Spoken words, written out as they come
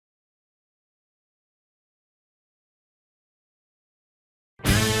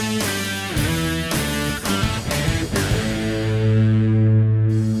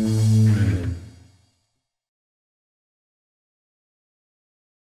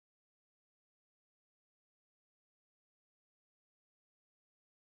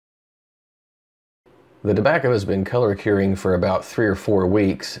The tobacco has been color curing for about 3 or 4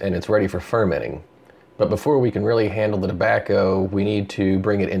 weeks and it's ready for fermenting. But before we can really handle the tobacco, we need to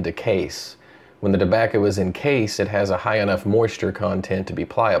bring it into case. When the tobacco is in case, it has a high enough moisture content to be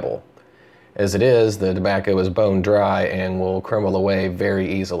pliable. As it is, the tobacco is bone dry and will crumble away very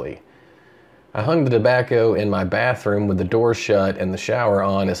easily. I hung the tobacco in my bathroom with the door shut and the shower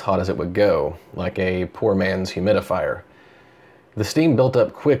on as hot as it would go, like a poor man's humidifier. The steam built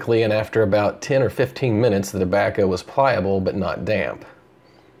up quickly, and after about 10 or 15 minutes the tobacco was pliable but not damp.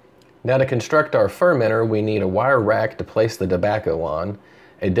 Now, to construct our fermenter, we need a wire rack to place the tobacco on,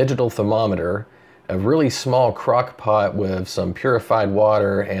 a digital thermometer, a really small crock pot with some purified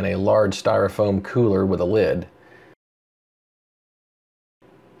water, and a large styrofoam cooler with a lid.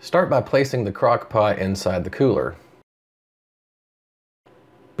 Start by placing the crock pot inside the cooler.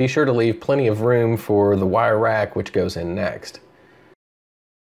 Be sure to leave plenty of room for the wire rack, which goes in next.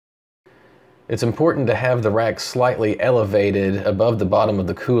 It's important to have the rack slightly elevated above the bottom of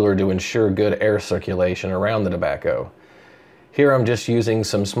the cooler to ensure good air circulation around the tobacco. Here I'm just using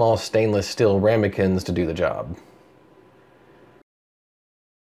some small stainless steel ramekins to do the job.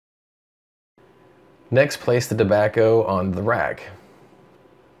 Next, place the tobacco on the rack.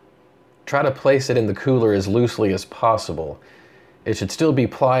 Try to place it in the cooler as loosely as possible. It should still be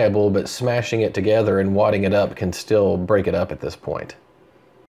pliable, but smashing it together and wadding it up can still break it up at this point.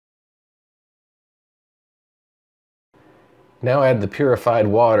 Now add the purified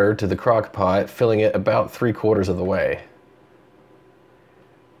water to the crock pot, filling it about 3/4 of the way.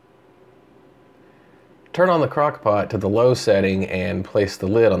 Turn on the crock pot to the low setting and place the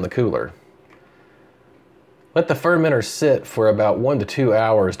lid on the cooler. Let the fermenter sit for about 1 to 2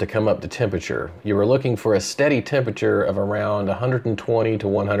 hours to come up to temperature. You are looking for a steady temperature of around 120 to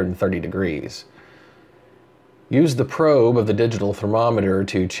 130 degrees. Use the probe of the digital thermometer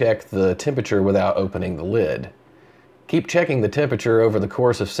to check the temperature without opening the lid. Keep checking the temperature over the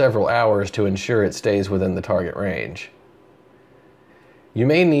course of several hours to ensure it stays within the target range. You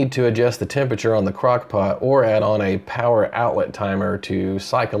may need to adjust the temperature on the crock pot or add on a power outlet timer to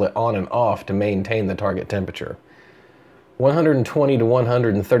cycle it on and off to maintain the target temperature. 120 to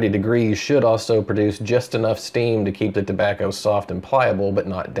 130 degrees should also produce just enough steam to keep the tobacco soft and pliable but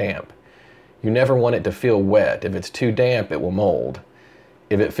not damp. You never want it to feel wet. If it's too damp, it will mold.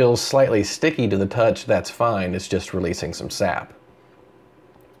 If it feels slightly sticky to the touch, that's fine, it's just releasing some sap.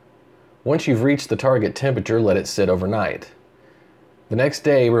 Once you've reached the target temperature, let it sit overnight. The next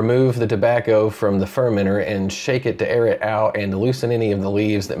day, remove the tobacco from the fermenter and shake it to air it out and to loosen any of the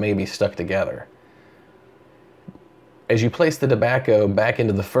leaves that may be stuck together. As you place the tobacco back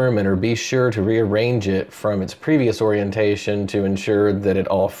into the fermenter, be sure to rearrange it from its previous orientation to ensure that it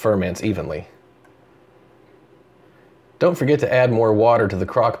all ferments evenly. Don't forget to add more water to the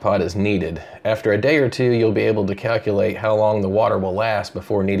crock pot as needed. After a day or two, you'll be able to calculate how long the water will last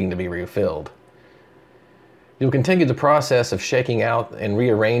before needing to be refilled. You'll continue the process of shaking out and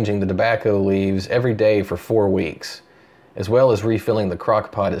rearranging the tobacco leaves every day for 4 weeks, as well as refilling the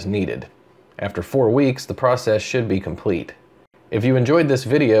crock pot as needed. After 4 weeks, the process should be complete. If you enjoyed this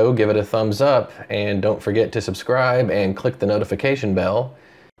video, give it a thumbs up, and don't forget to subscribe and click the notification bell.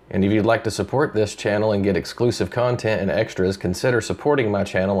 And if you'd like to support this channel and get exclusive content and extras, consider supporting my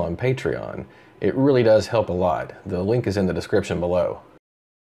channel on Patreon. It really does help a lot. The link is in the description below.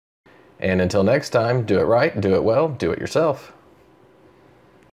 And until next time, do it right, do it well, do it yourself.